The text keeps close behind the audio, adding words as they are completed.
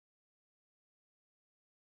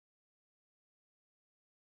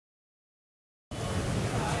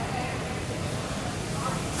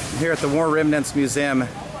here at the War Remnants Museum,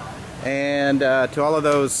 and to all of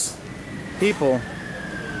those people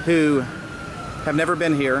who have never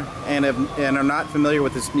been here and are not familiar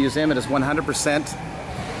with this museum, it is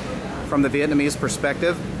 100% from the Vietnamese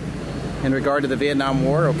perspective in regard to the Vietnam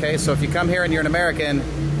War. Okay, so if you come here and you're an American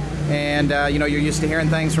and you know, you're used to hearing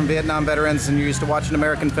things from Vietnam veterans and you're used to watching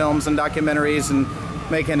American films and documentaries and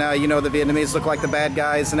making you know, the Vietnamese look like the bad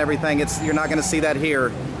guys and everything, you're not going to see that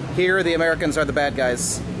here. Here, the Americans are the bad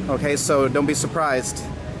guys. Okay, so don't be surprised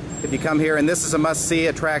if you come here, and this is a must-see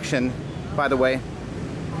attraction, by the way.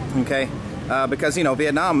 Okay, because you know,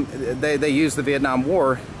 Vietnam, they use the Vietnam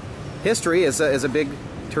War history as a big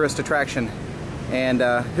tourist attraction, and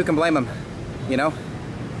who can blame them? You know,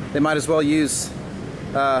 they might as well use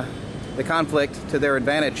the conflict to their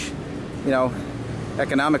advantage, you know,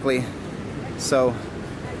 economically. So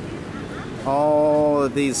all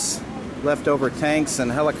of these leftover tanks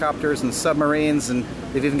and helicopters and submarines, and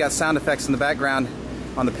they've even got sound effects in the background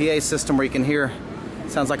on the PA system where you can hear,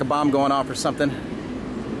 sounds like a bomb going off or something.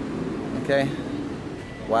 Okay,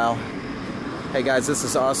 wow. Hey guys, this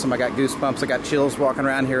is awesome. I got goosebumps, I got chills walking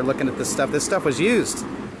around here looking at this stuff. This stuff was used.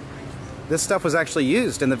 This stuff was actually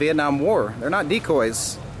used in the Vietnam War. They're not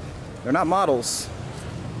decoys. They're not models.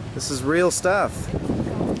 This is real stuff.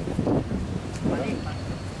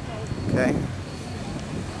 Okay.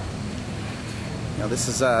 Now this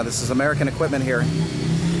is American equipment here.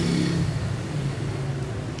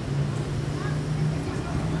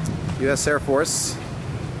 U.S. Air Force.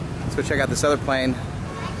 Let's go check out this other plane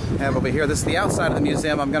I have over here. This is the outside of the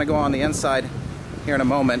museum. I'm going to go on the inside here in a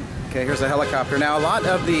moment. Okay, here's a helicopter. Now, a lot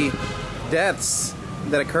of the deaths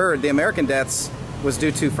that occurred, the American deaths, was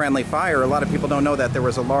due to friendly fire. A lot of people don't know that there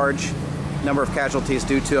was a large number of casualties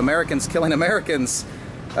due to Americans killing Americans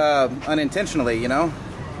unintentionally, you know.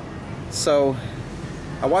 So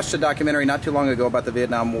I watched a documentary not too long ago about the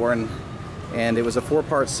Vietnam War, and it was a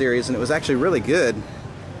 4-part series, and it was actually really good.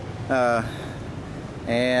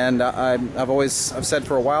 And I've said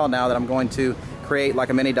for a while now that I'm going to create like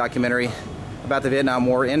a mini documentary about the Vietnam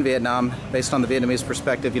War in Vietnam, based on the Vietnamese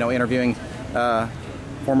perspective, you know, interviewing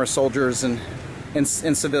former soldiers and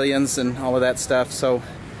civilians and all of that stuff. So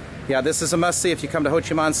yeah, this is a must-see if you come to Ho Chi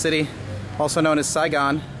Minh City, also known as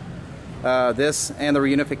Saigon. This and the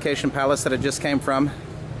reunification palace that it just came from.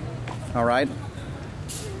 All right,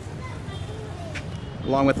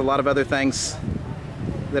 along with a lot of other things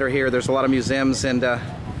that are here. There's a lot of museums and a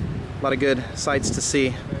lot of good sights to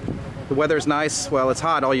see. The weather's nice. Well, it's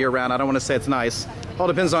hot all year round. I don't want to say it's nice. All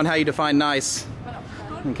depends on how you define nice.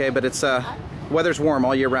 Okay, but it's weather's warm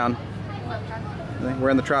all year round. We're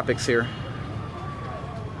in the tropics here.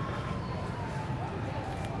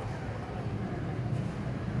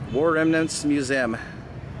 War Remnants Museum.